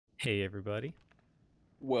Hey everybody,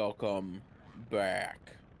 Welcome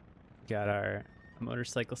back. got our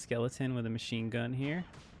motorcycle skeleton with a machine gun here,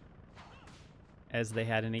 as they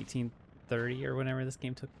had in 1830 or whenever this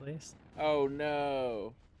game took place. Oh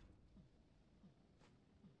no.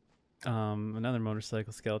 Another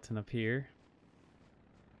motorcycle skeleton up here.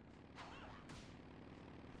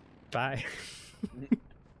 Bye.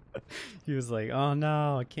 He was like, oh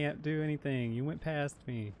no, I can't do anything. You went past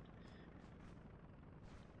me.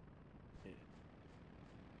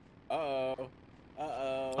 Uh-oh.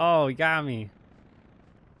 Uh-oh. Oh, he got me.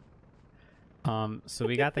 So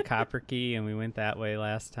we got the copper key and we went that way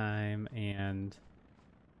last time, and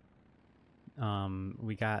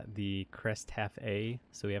we got the crest half A,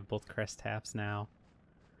 so we have both crest halves now.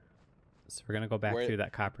 So we're gonna go back through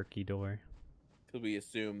that copper key door. Could we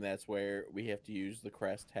assume that's where we have to use the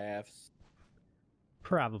crest halves?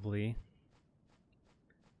 Probably.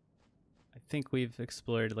 I think we've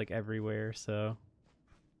explored like everywhere, so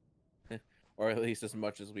Or at least as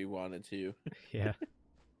much as we wanted to. yeah.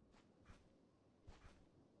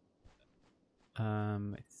 I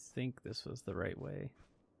think this was the right way.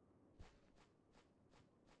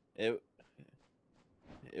 It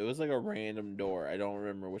was like a random door. I don't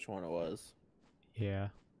remember which one it was. Yeah.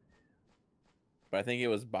 But I think it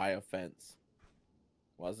was by a fence.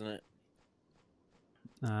 Wasn't it?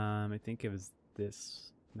 I think it was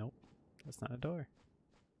this. Nope. That's not a door.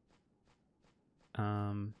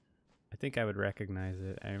 I think I would recognize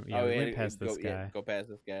it. Yeah, we went past this guy. Yeah, go past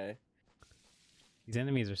this guy. These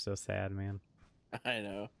enemies are so sad, man. I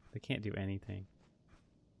know. They can't do anything.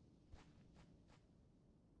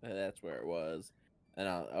 That's where it was. And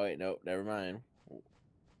oh wait, nope, never mind.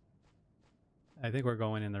 I think we're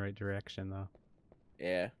going in the right direction though.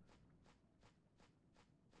 Yeah.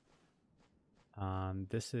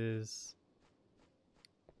 This is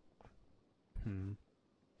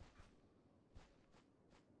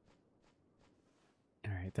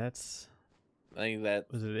All right, that's. I think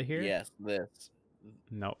that Was it here? Yes, this.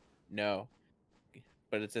 Nope. No.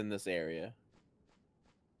 But it's in this area.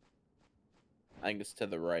 I think it's to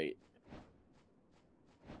the right.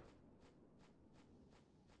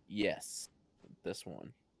 Yes. This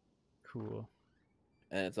one. Cool.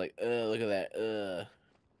 And it's like, look at that.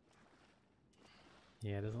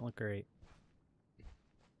 Yeah, it doesn't look great.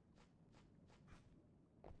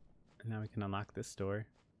 And now we can unlock this door.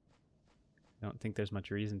 I don't think there's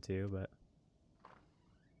much reason to, but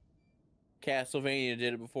Castlevania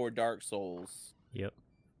did it before Dark Souls. yep.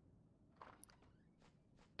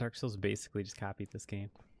 Dark Souls basically just copied this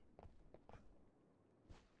game.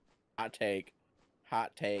 Hot take.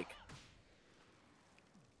 Hot take.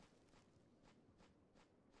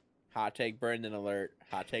 Hot take Brendan alert.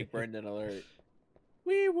 Hot take Brendan alert.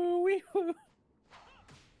 Wee woo, wee woo.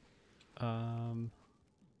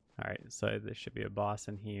 Alright, so there should be a boss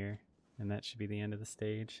in here, and that should be the end of the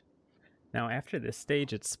stage. Now, after this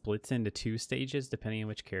stage, it splits into 2 stages depending on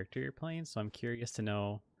which character you're playing, so I'm curious to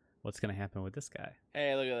know what's going to happen with this guy.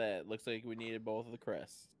 Hey, look at that. Looks like we needed both of the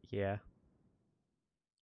crests. Yeah.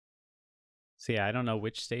 So yeah, I don't know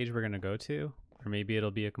which stage we're going to go to, or maybe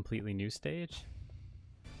it'll be a completely new stage.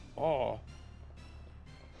 Oh.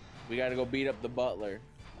 We gotta go beat up the butler.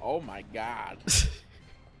 Oh my god.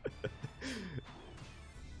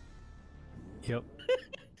 Yep.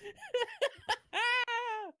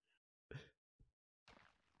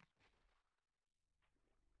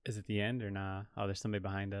 Is it the end or nah? Oh, there's somebody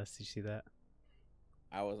behind us. Did you see that?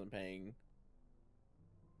 I wasn't paying.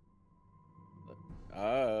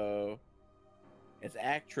 Oh. It's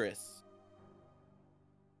actress.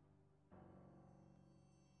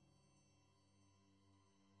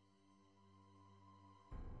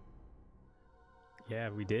 Yeah,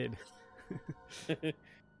 we did.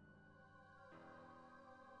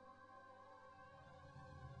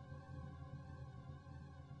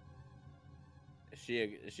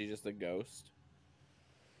 Is she just a ghost?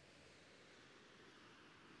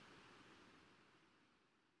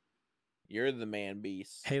 You're the man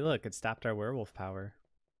beast. Hey, look, it stopped our werewolf power.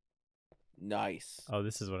 Nice. Oh,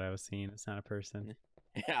 this is what I was seeing. It's not a person.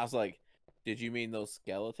 I was like, did you mean those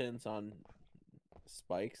skeletons on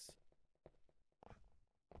spikes?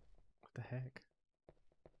 What the heck?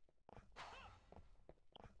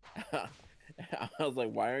 I was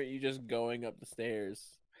like, why aren't you just going up the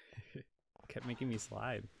stairs? Kept making me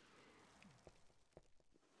slide.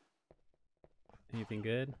 Anything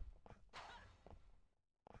good?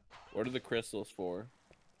 What are the crystals for?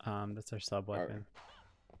 That's our sub weapon.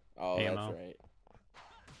 Oh, ammo. That's right.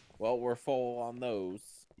 Well, we're full on those.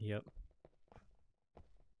 Yep.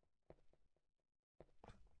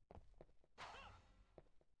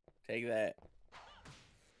 Take that.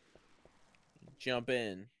 Jump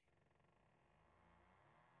in.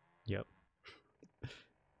 Yep.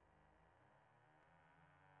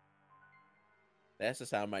 That's the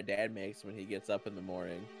sound my dad makes when he gets up in the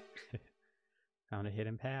morning. Found a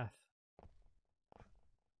hidden path.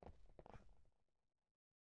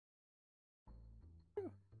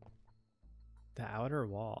 The outer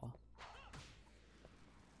wall.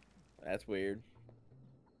 That's weird.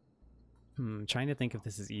 Trying to think if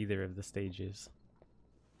this is either of the stages.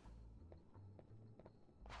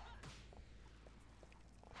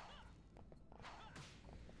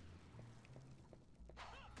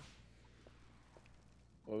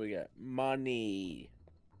 What we got? Money.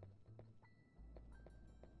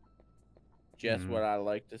 Just what I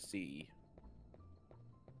like to see.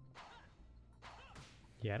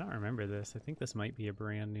 Yeah, I don't remember this. I think this might be a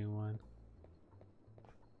brand new one.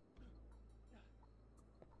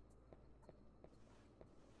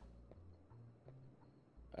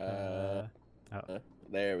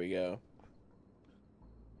 There we go.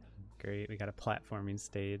 Great, we got a platforming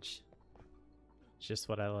stage. Just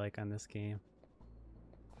what I like on this game.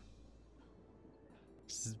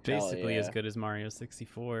 This is basically as good as Mario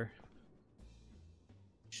 64.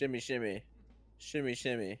 Shimmy, shimmy. Shimmy,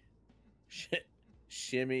 shimmy.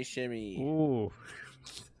 Shimmy, shimmy. Ooh,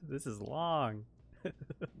 this is long.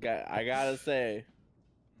 I gotta say,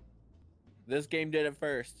 this game did it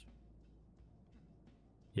first.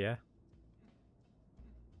 Yeah.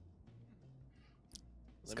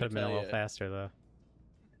 This could have been a little faster though.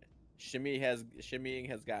 Shimmying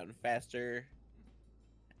has gotten faster,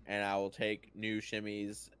 and I will take new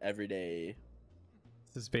shimmies every day.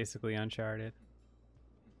 This is basically Uncharted.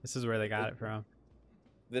 This is where they got it from.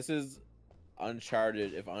 This is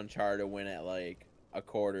Uncharted if Uncharted went at like a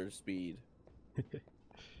quarter speed.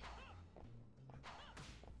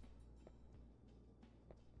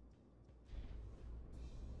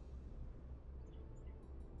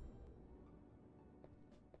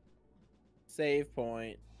 Save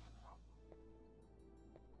point.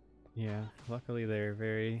 Yeah, luckily they're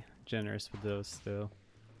very generous with those still.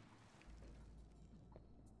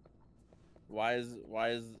 Why is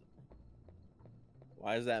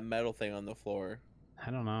that metal thing on the floor?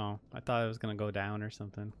 I don't know. I thought it was gonna go down or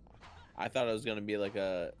something. I thought it was gonna be like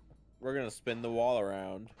we're gonna spin the wall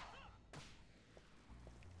around.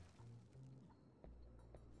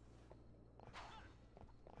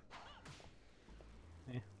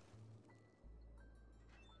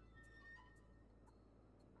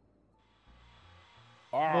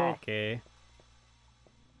 Okay.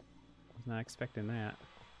 Was not expecting that.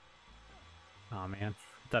 Oh man,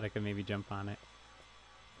 thought I could maybe jump on it.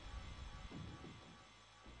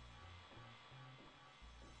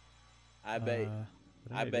 I bet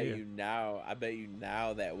you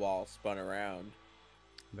now that wall spun around.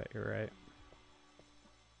 I bet you're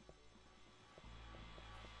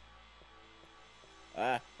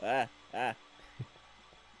right.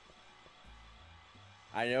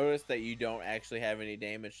 I noticed that you don't actually have any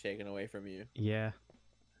damage taken away from you. Yeah,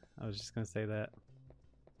 I was just gonna say that.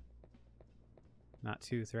 Not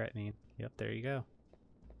too threatening. Yep, there you go.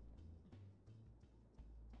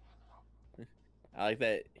 I like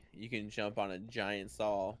that you can jump on a giant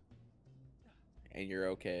saw and you're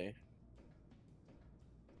okay.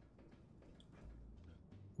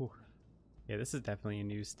 Ooh. Yeah, this is definitely a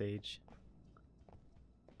new stage.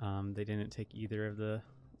 They didn't take either of the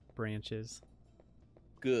branches.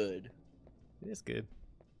 Good. It is good.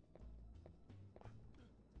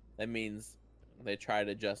 That means they try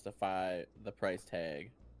to justify the price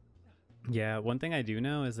tag. Yeah, one thing I do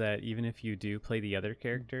know is that even if you do play the other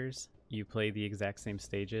characters, you play the exact same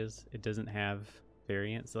stages. It doesn't have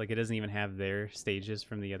variants. Like, it doesn't even have their stages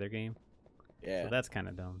from the other game. Yeah. So that's kind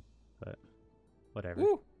of dumb, but whatever.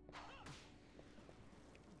 Woo!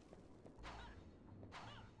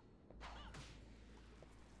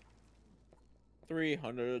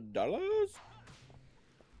 $300.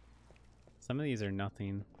 Some of these are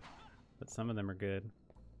nothing, but some of them are good.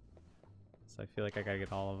 So I feel like I gotta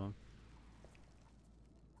get all of them.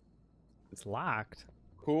 It's locked.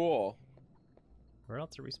 Cool. Where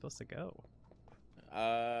else are we supposed to go?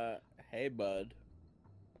 Hey, bud.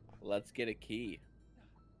 Let's get a key.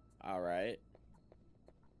 All right.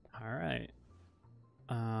 All right.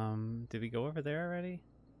 Did we go over there already?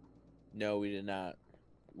 No, we did not.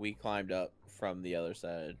 We climbed up from the other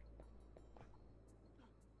side.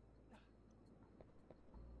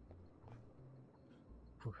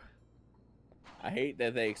 Whew. I hate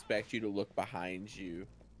that they expect you to look behind you.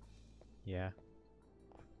 Yeah.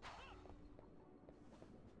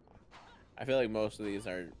 I feel like most of these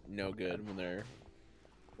are no good when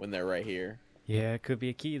they're right here. Yeah, it could be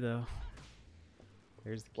a key though.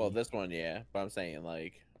 There's the key. Well, this one, yeah, but I'm saying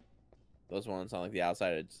like those ones on like the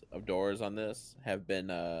outside of doors on this have been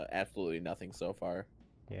absolutely nothing so far.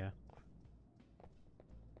 Yeah.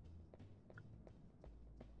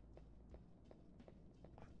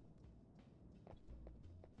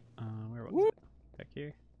 Where was Whoop. it? Back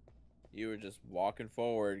here? You were just walking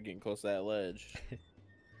forward, getting close to that ledge. If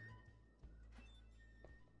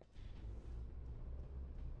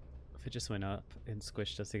it just went up and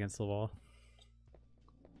squished us against the wall,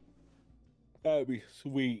 That'd be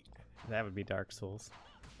sweet. that would be Dark Souls.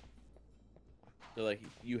 So like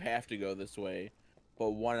you have to go this way,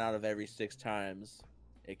 but 1 out of every 6 times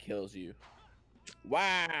it kills you.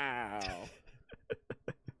 Wow.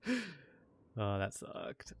 Oh, that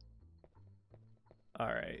sucked. All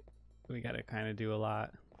right, we gotta kind of do a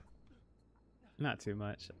lot. Not too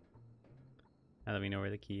much. Now that we know where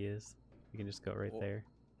the key is, we can just go right Well, there.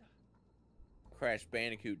 Crash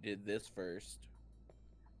Bandicoot did this first.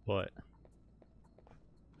 What?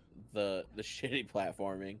 The shitty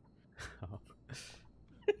platforming. Oh.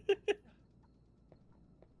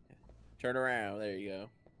 Turn around. There you go.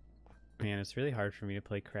 Man, it's really hard for me to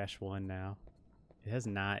play Crash 1 now. It has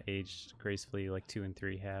not aged gracefully like 2 and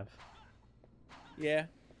 3 have. Yeah.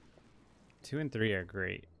 2 and 3 are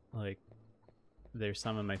great. Like, they're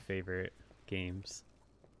some of my favorite games.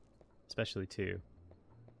 Especially 2.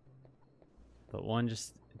 But 1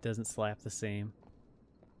 just doesn't slap the same.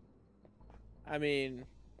 I mean,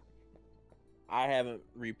 I haven't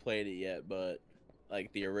replayed it yet, but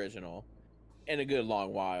like the original in a good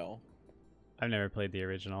long while. I've never played the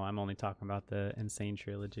original. I'm only talking about the Insane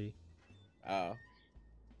Trilogy. Oh.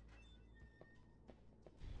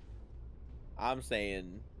 I'm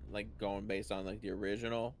saying like going based on like the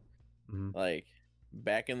original. Mm-hmm. Like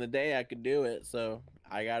back in the day I could do it, so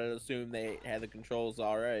I gotta assume they had the controls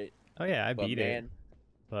all right. Oh yeah, I But beat man, it.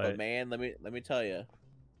 but man, let me tell you,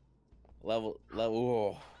 level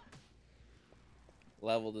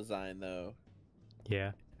design though,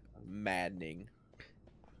 yeah, maddening.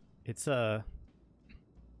 it's just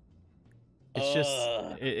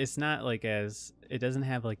it's not like as it doesn't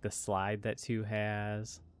have like the slide that 2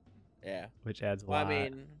 has. Yeah, which adds a well, lot.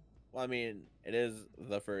 I mean, it is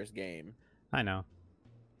the first game. I know.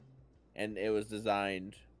 And it was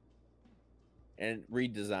designed and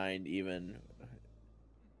redesigned even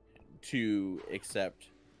to accept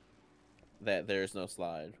that there's no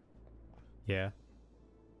slide. Yeah.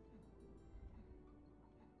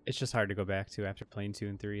 It's just hard to go back to after playing 2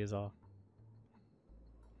 and 3 is all.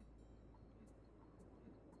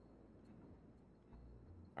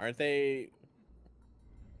 Aren't they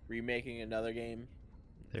remaking another game?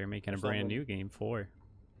 They're making a brand new game 4.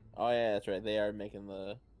 Oh yeah, that's right. They are making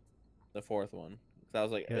the 4th one. Cause I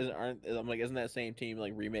was like, Yep. isn't that same team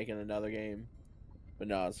like remaking another game? But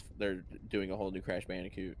no, they're doing a whole new Crash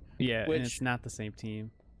Bandicoot. Yeah, and it's not the same team.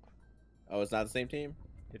 Oh, it's not the same team?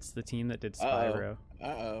 It's the team that did Spyro.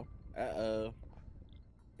 Uh-oh.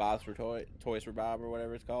 Bob's for Toys for Bob or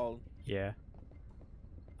whatever it's called. Yeah.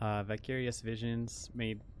 Vicarious Visions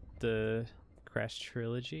made the Crash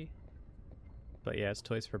trilogy. But yeah, it's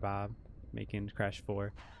Toys for Bob making Crash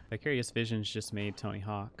 4. Vicarious Visions just made Tony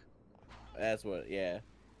Hawk. That's what, yeah.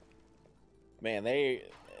 Man, there's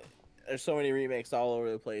so many remakes all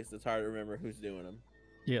over the place. It's hard to remember who's doing them.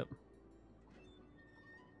 Yep.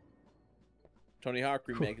 Tony Hawk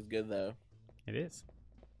remake is good though. It is.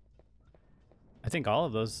 I think all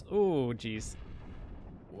of those. Oh, geez.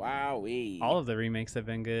 Wowee. All of the remakes have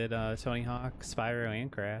been good. Tony Hawk, Spyro,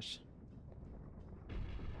 and Crash.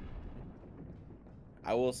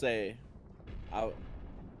 I will say,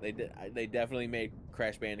 they definitely made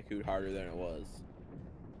Crash Bandicoot harder than it was.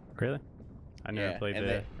 Really? I never played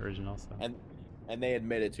the original, so. And they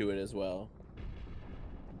admitted to it as well.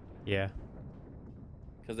 Yeah.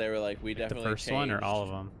 Because they were like, we definitely the first changed, one or all of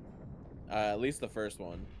them? At least the first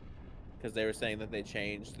one. Because they were saying that they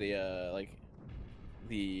changed the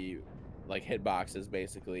hitboxes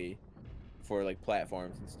basically for like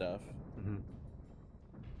platforms and stuff. Mm-hmm.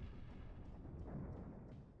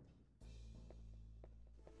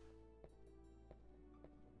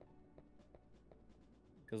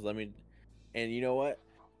 And you know what?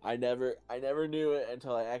 I never knew it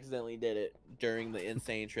until I accidentally did it during the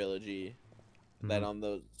Insane Trilogy. Mm-hmm. That on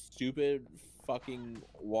the stupid fucking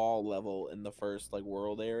wall level in the first like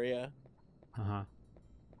world area. Uh-huh.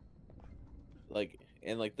 Like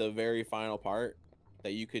in like the very final part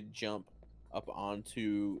that you could jump up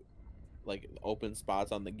onto like open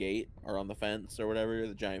spots on the gate or on the fence or whatever,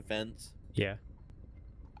 the giant fence. Yeah.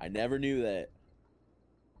 I never knew that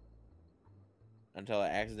until I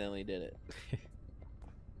accidentally did it.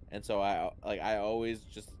 And so I always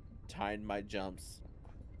just timed my jumps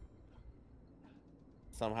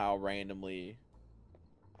somehow randomly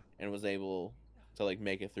and was able to like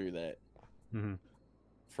make it through that Mm-hmm.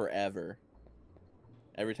 forever.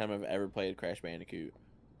 Every time I've ever played Crash Bandicoot.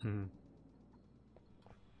 Mm-hmm.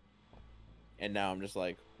 And now I'm just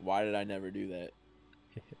like, why did I never do that?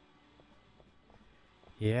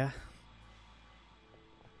 Yeah.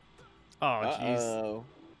 Oh, jeez. Uh-oh.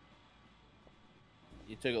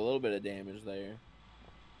 You took a little bit of damage there.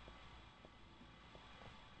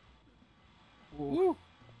 Woo!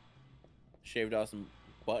 Shaved off some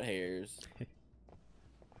butt hairs.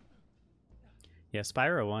 Yeah,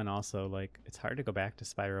 Spyro 1 also, like, it's hard to go back to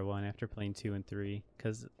Spyro 1 after playing 2 and 3,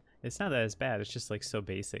 because it's not that as bad. It's just, like, so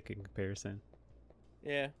basic in comparison.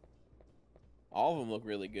 Yeah. All of them look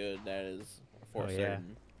really good, that is for certain. Yeah.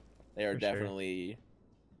 They are For sure. definitely...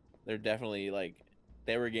 They're definitely, like...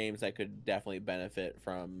 They were games that could definitely benefit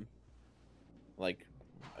from, like,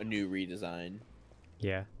 a new redesign.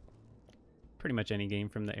 Yeah. Pretty much any game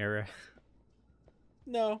from the era.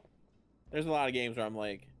 No. There's a lot of games where I'm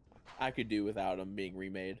like, I could do without them being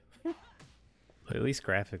remade. At least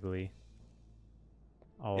graphically.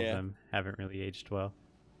 All of Yeah. them haven't really aged well.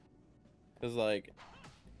 Because, like,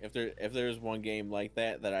 if there's one game like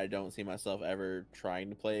that I don't see myself ever trying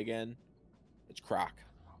to play again, it's Croc.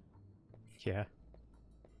 Yeah.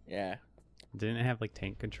 Yeah, Didn't it have, like,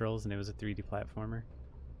 tank controls and it was a 3D platformer?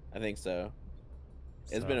 I think so.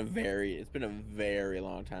 It's been a very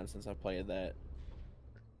long time since I've played that.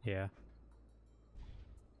 Yeah.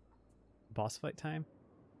 Boss fight time?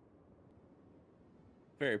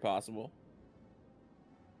 Very possible.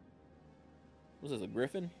 Was this a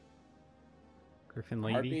griffin? Griffin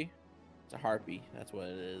Lady? Harpy? It's a harpy. That's what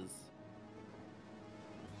it is.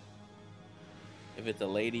 If it's a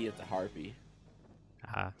lady, it's a harpy.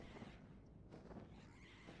 Ah.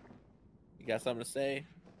 You got something to say?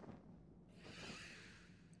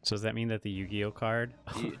 So does that mean that the Yu-Gi-Oh card?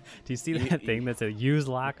 You- Do you see that thing that says use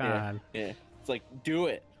lock on? Yeah. It's like, do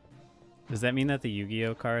it. Does that mean that the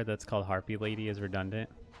Yu-Gi-Oh card that's called Harpy Lady is redundant?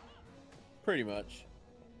 Pretty much.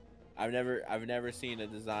 I've never seen a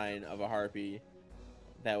design of a harpy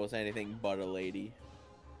that was anything but a lady.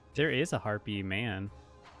 There is a Harpy man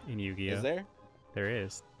in Yu-Gi-Oh. Is there? There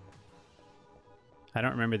is. I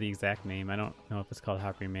don't remember the exact name. I don't know if it's called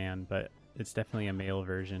Harpy Man, but it's definitely a male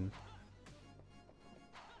version.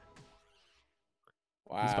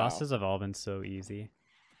 Wow. These bosses have all been so easy.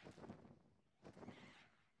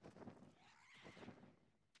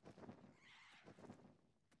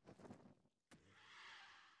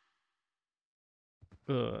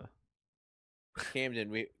 Ugh.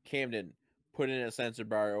 Camden, put in a sensor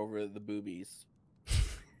bar over the boobies.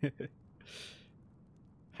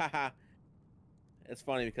 Haha. It's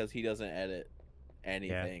funny because he doesn't edit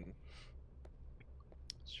anything.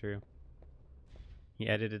 It's true. He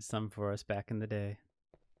edited some for us back in the day.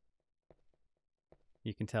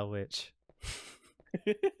 You can tell which.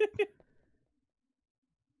 I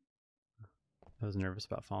was nervous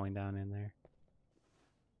about falling down in there.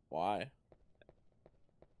 Why?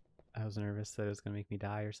 I was nervous that it was going to make me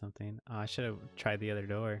die or something. Oh, I should have tried the other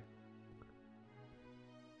door.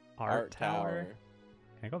 Art Tower.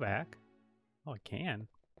 Can I go back? Oh, I can.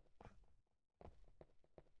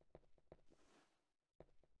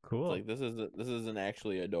 Cool. It's like this isn't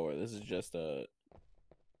actually a door. This is just a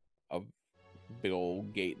big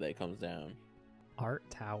old gate that comes down. Art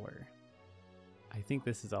Tower. I think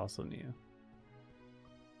this is also new.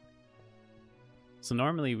 So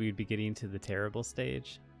normally we'd be getting to the terrible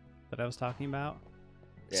stage that I was talking about.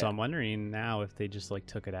 Yeah. So I'm wondering now if they just like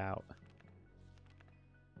took it out.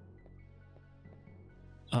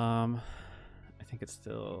 I think it's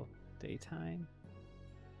still daytime.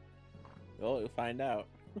 Well, you'll find out.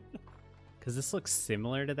 Because this looks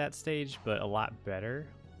similar to that stage, but a lot better.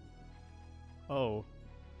 Oh.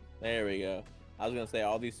 There we go. I was gonna say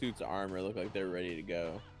all these suits of armor look like they're ready to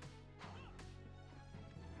go.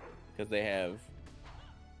 Because they have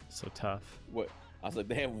So tough. what I was like,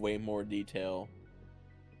 they have way more detail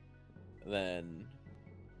than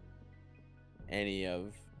any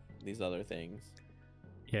of these other things.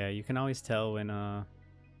 Yeah, you can always tell when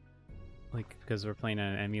like because we're playing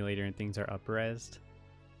on an emulator and things are up-resed.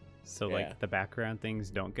 So Yeah. like the background things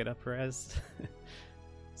don't get up-resed.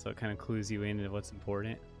 So it kind of clues you into what's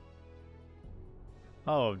important.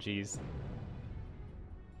 Oh geez.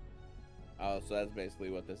 Oh, so that's basically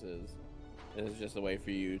what this is. This is just a way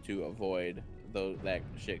for you to avoid that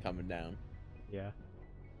shit coming down. Yeah.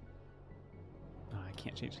 Oh, I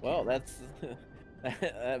can't change the Well, camera. that's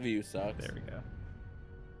that view sucks. There we go.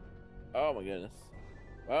 Oh my goodness.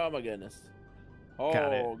 Oh my goodness.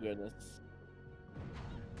 Got it. Oh goodness.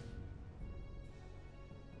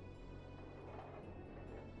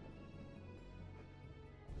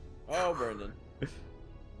 Oh, Brendan.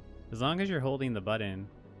 As long as you're holding the button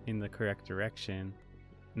in the correct direction,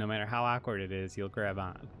 no matter how awkward it is, you'll grab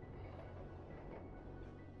on.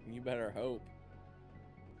 You better hope.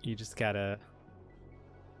 You just gotta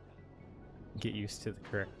get used to the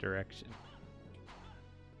correct direction.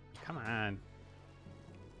 Come on.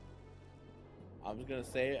 I'm just gonna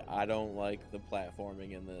say I don't like the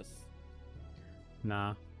platforming in this.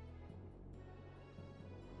 Nah.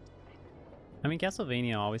 I mean,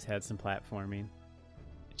 Castlevania always had some platforming.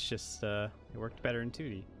 It's just, it worked better in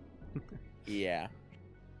 2D. Yeah.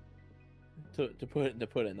 To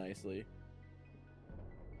put it nicely.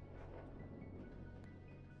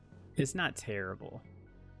 It's not terrible.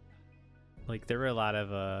 Like, there were a lot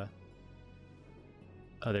of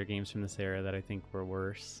other games from this era that I think were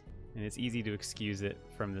worse, and it's easy to excuse it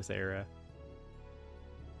from this era.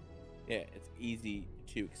 Yeah, it's easy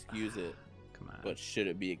to excuse it. Come on. But should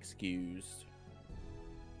it be excused?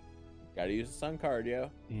 Gotta use the sun card,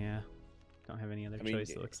 yo. Yeah. Don't have any other choice,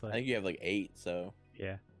 it looks like. I think you have like 8, so.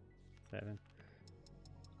 Yeah. 7.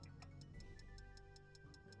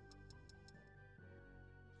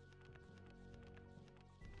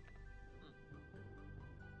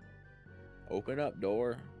 Open up,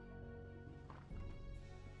 door.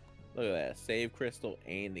 Look at that. Save crystal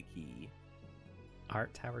and the key.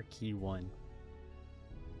 Art Tower Key 1.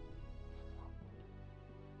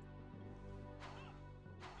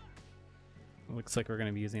 Looks like we're going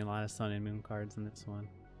to be using a lot of Sun and Moon cards in this one.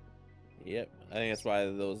 Yep. I think that's why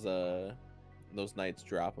those knights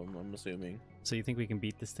drop them, I'm assuming. So you think we can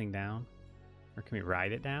beat this thing down? Or can we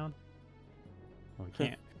ride it down? Well, we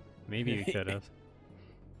can't. Maybe we could have.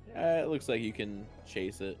 It looks like you can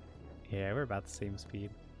chase it. Yeah, we're about the same speed.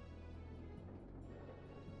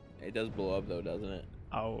 It does blow up though, doesn't it?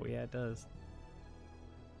 Oh, yeah, it does.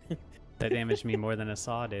 That damaged me more than a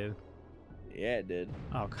saw did. Yeah, it did.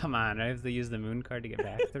 Oh, come on. I have to use the moon card to get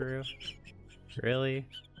back through? Really?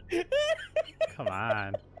 Come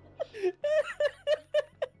on.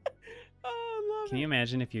 Oh, I love Can you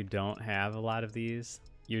imagine if you don't have a lot of these?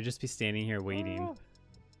 You'd just be standing here waiting. Oh.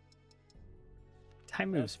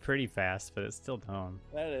 Time moves pretty fast, but it's still dumb.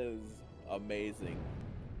 That is amazing.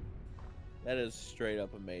 That is straight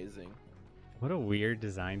up amazing. What a weird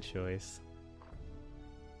design choice.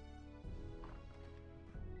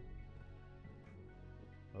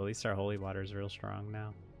 Well, at least our holy water is real strong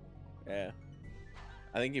now. Yeah.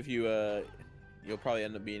 I think if you you'll probably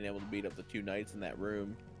end up being able to beat up the 2 knights in that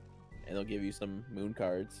room, and they'll give you some moon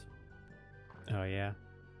cards. Oh, yeah.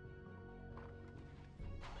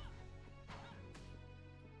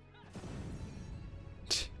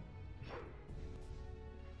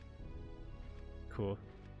 Cool.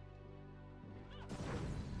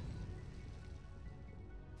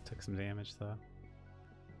 Took some damage though.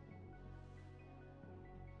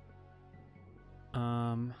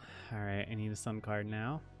 Alright, I need a sun card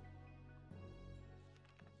now.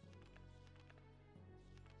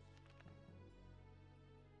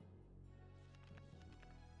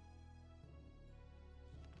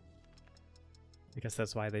 I guess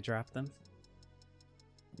that's why they dropped them.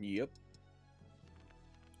 Yep.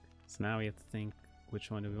 So now we have to think, which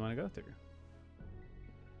one do we want to go through?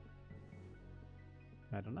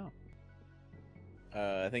 I don't know.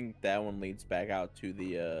 I think that one leads back out to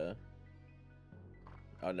the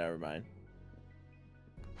oh, never mind.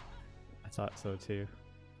 I thought so too.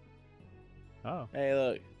 Oh, Hey,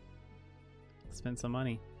 look. spend some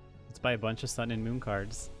money. Let's buy a bunch of sun and moon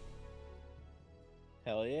cards.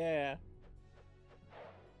 Hell yeah.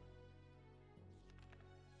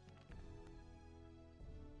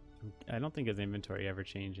 I don't think his inventory ever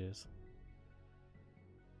changes.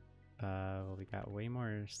 Well, we got way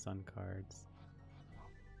more sun cards.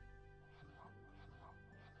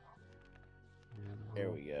 And There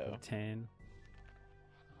we'll we go. put 10.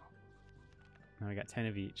 Now we got 10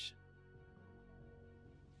 of each.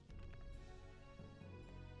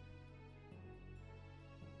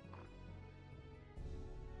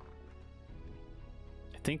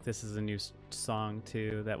 I think this is a new song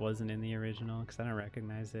too that wasn't in the original because I don't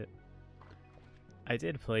recognize it. I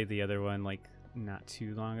did play the other one like not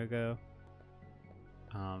too long ago.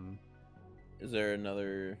 Is there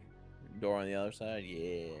another door on the other side?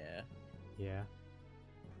 Yeah. Yeah.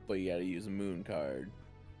 But you gotta use a moon card.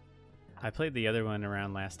 I played the other one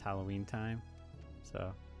around last Halloween time,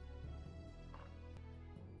 so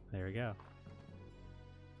there we go.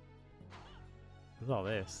 What's all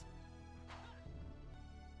this?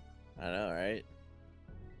 I know, right?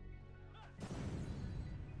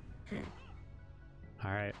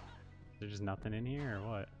 Alright. There's just nothing in here or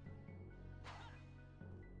what?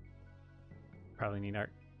 Probably need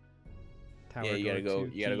art Tower Yeah, you door gotta go.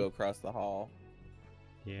 2 You gotta key. go across the hall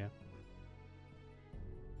Yeah.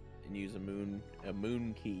 and use a moon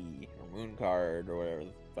key or moon card or whatever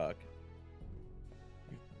the fuck.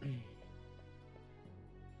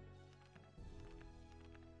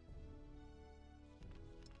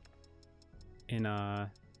 In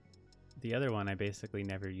the other one, I basically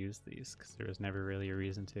never used these because there was never really a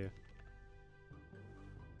reason to.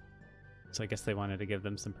 So I guess they wanted to give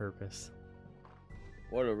them some purpose.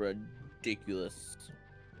 What a ridiculous.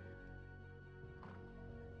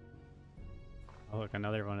 Oh, look,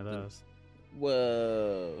 another one of those.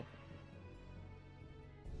 Whoa.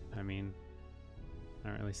 I mean, I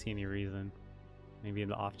don't really see any reason. Maybe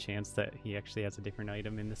the off chance that he actually has a different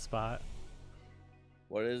item in this spot.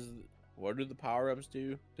 What do the power-ups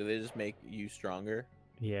do? Do they just make you stronger?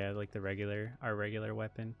 Yeah, like our regular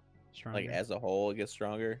weapon. Stronger. Like as a whole, it gets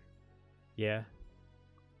stronger? Yeah.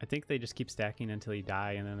 I think they just keep stacking until you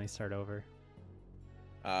die and then they start over.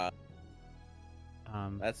 That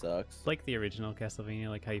sucks. It's like the original Castlevania,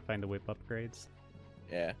 like how you find the whip upgrades.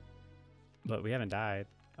 Yeah. But we haven't died.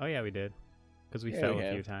 Oh yeah, we did. Because we Yeah, fell we a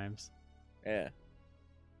few have. times. Yeah.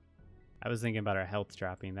 I was thinking about our health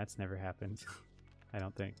dropping. That's never happened. I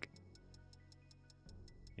don't think.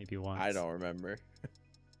 Maybe once. I don't remember.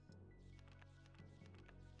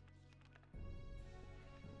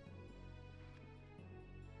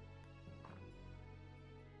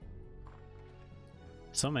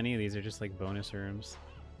 So many of these are just like bonus rooms.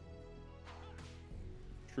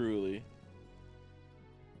 Truly.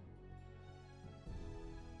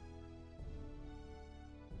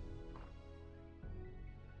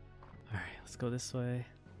 Alright, let's go this way.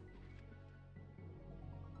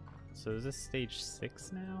 So is this stage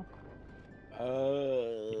 6 now?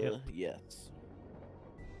 Yep. Yes.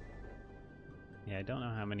 Yeah, I don't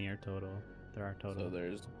know how many are total. There are total. So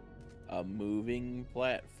there's a moving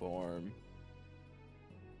platform.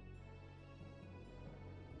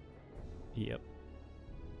 Yep.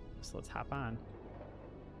 So let's hop on.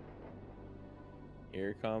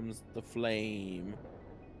 Here comes the flame.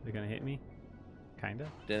 They're gonna hit me? Kinda.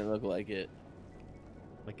 Didn't look like it.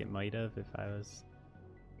 Like it might have if I was.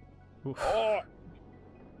 Oof. Oh!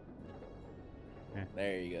 Yeah.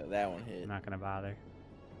 There you go. That one hit. I'm not gonna bother.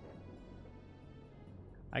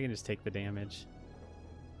 I can just take the damage.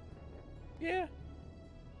 Yeah.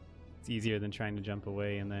 It's easier than trying to jump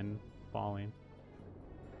away and then falling.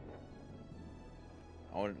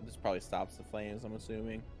 This probably stops the flames, I'm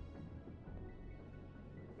assuming.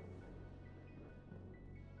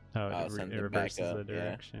 Oh, it send it back reverses up, the yeah.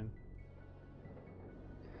 direction.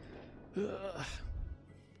 Ugh.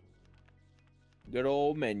 Good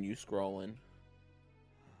old menu scrolling.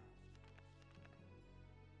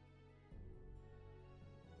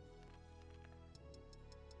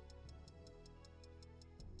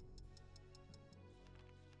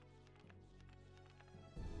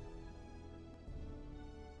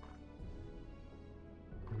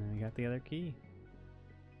 And then we got the other key.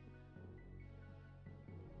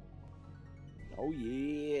 Oh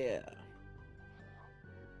yeah.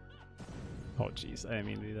 Oh jeez, I didn't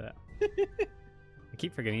mean to do that. I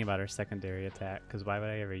keep forgetting about our secondary attack, because why would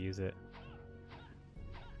I ever use it?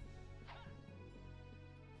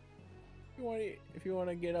 If you want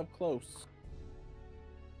to get up close.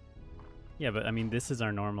 Yeah, but I mean, this is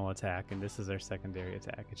our normal attack, and this is our secondary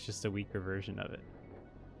attack. It's just a weaker version of it.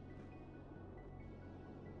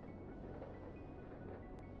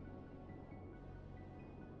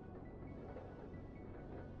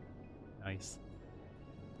 Nice.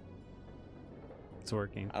 It's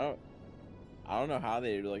working. I don't know how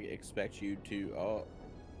they like expect you to.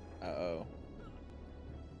 Oh,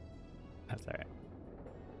 That's alright.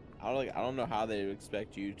 I don't know how they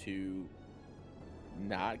expect you to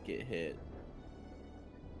not get hit.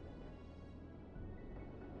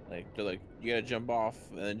 Like they're like, you gotta jump off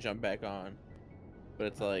and then jump back on, but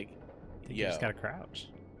it's like, I think you just gotta crouch.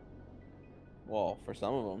 well, for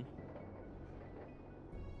some of them,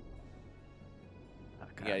 Oh,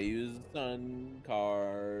 you gotta use sun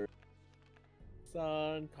card.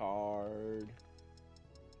 Sun card.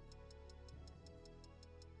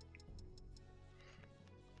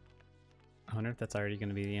 I wonder if that's already going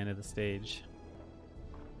to be the end of the stage.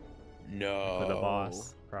 No. For the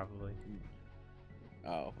boss, probably.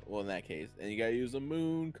 Oh, well, in that case, and you gotta use a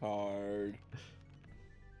moon card.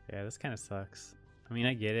 Yeah, this kind of sucks. I mean,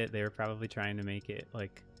 I get it. They were probably trying to make it,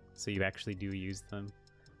 like, so you actually do use them.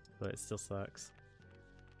 But it still sucks.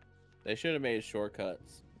 They should have made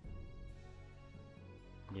shortcuts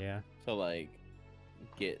Yeah. to, like,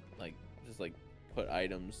 get, like, just, like, put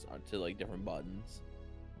items onto, like, different buttons.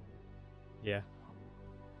 Yeah.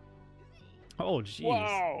 Oh, jeez.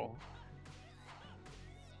 Wow!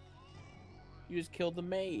 You just killed the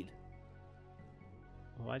maid.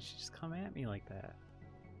 Why'd you just come at me like that?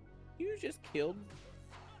 You just killed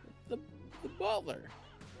the butler.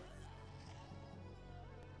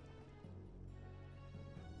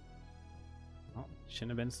 Oh,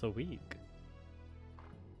 shouldn't have been so weak.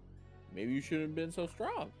 Maybe you shouldn't have been so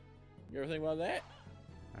strong. You ever think about that?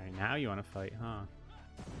 Alright, now you want to fight, huh?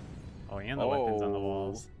 Oh, and the weapons on the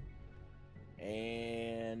walls.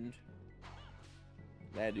 And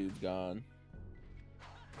that dude's gone.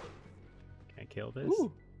 Can I kill this?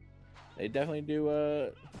 Ooh. They definitely do a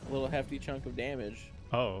little hefty chunk of damage.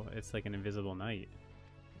 Oh, it's like an invisible knight.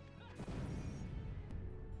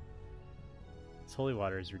 This holy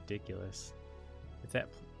water is ridiculous. It's at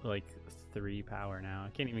like 3 power now. I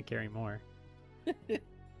can't even carry more.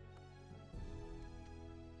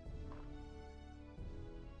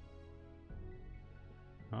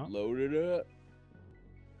 Oh. Load it up.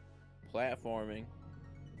 Platforming.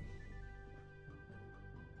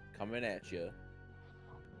 Coming at you.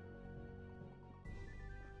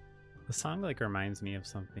 The song like reminds me of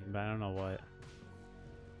something, but I don't know what.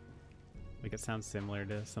 Like it sounds similar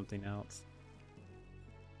to something else.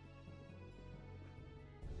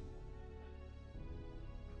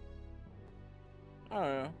 I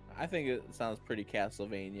don't know. I think it sounds pretty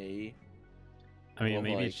Castlevania-y. I mean,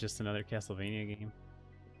 maybe it's just another Castlevania game.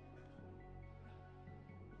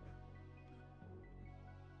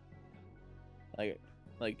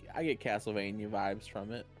 Like I get Castlevania vibes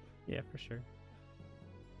from it. Yeah, for sure.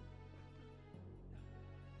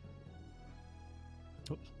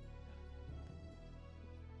 Oops.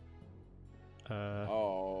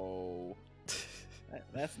 Oh,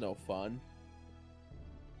 that's no fun.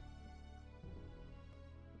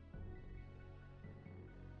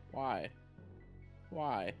 Why?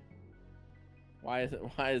 Why? Why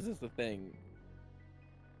is this a thing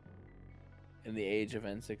in the age of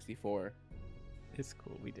N64? It's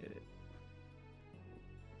cool, we did it.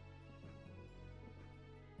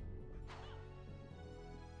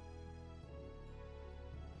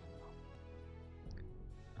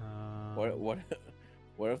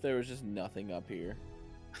 What if there was just nothing up here?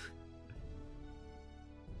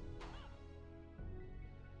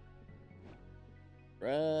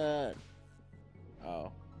 Run!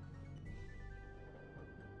 Oh.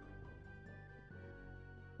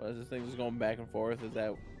 What is this thing just going back and forth? Is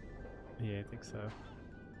that... Yeah, I think so.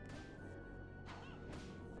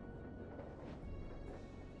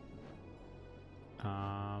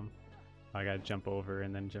 I gotta jump over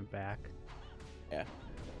and then jump back. Yeah.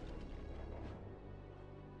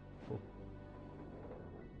 Cool.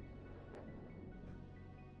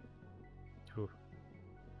 Whew.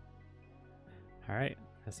 Alright,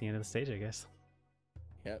 that's the end of the stage, I guess.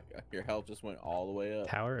 Yep, your health just went all the way up.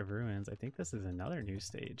 Tower of Ruins. I think this is another new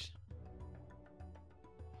stage.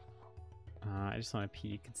 I just want to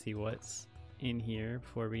peek and see what's in here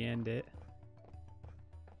before we end it.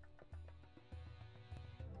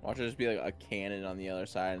 Watch it just be like a cannon on the other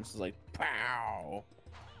side, and it's just like, pow!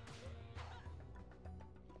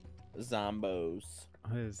 Zombos.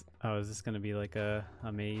 Oh, is this going to be like a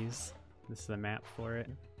maze? This is a map for it?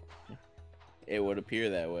 It would appear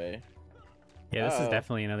that way. Yeah, this is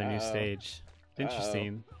definitely another new stage.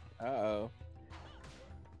 Interesting. Uh-oh.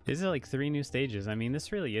 These are like 3 new stages. I mean,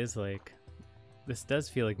 this really is like... This does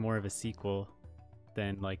feel like more of a sequel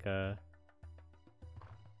than like a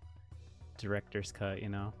director's cut, you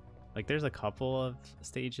know? Like there's a couple of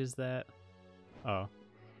stages that... Oh.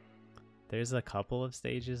 There's a couple of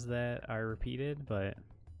stages that are repeated, but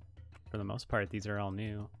for the most part, these are all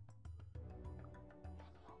new.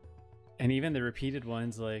 And even the repeated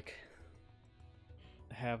ones, like,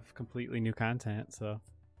 have completely new content, so...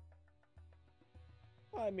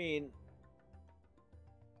 I mean...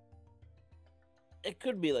 It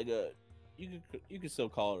could be like a... You could still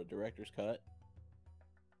call it a director's cut.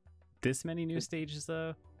 This many new stages,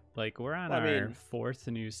 though? Like, we're on our 4th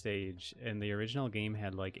new stage, and the original game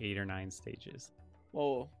had like 8 or 9 stages.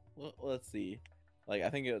 Well, let's see. Like,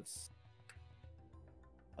 I think it's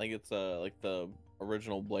like the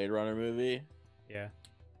original Blade Runner movie. Yeah.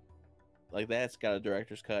 Like, that's got a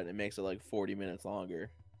director's cut, and it makes it like 40 minutes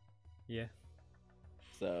longer. Yeah.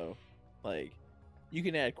 So, like, you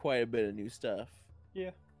can add quite a bit of new stuff.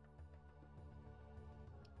 Yeah.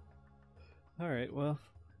 All right, well,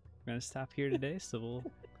 we're gonna stop here today, so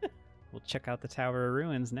we'll check out the Tower of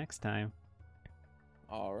Ruins next time.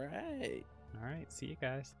 All right. All right, see you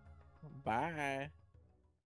guys. Bye.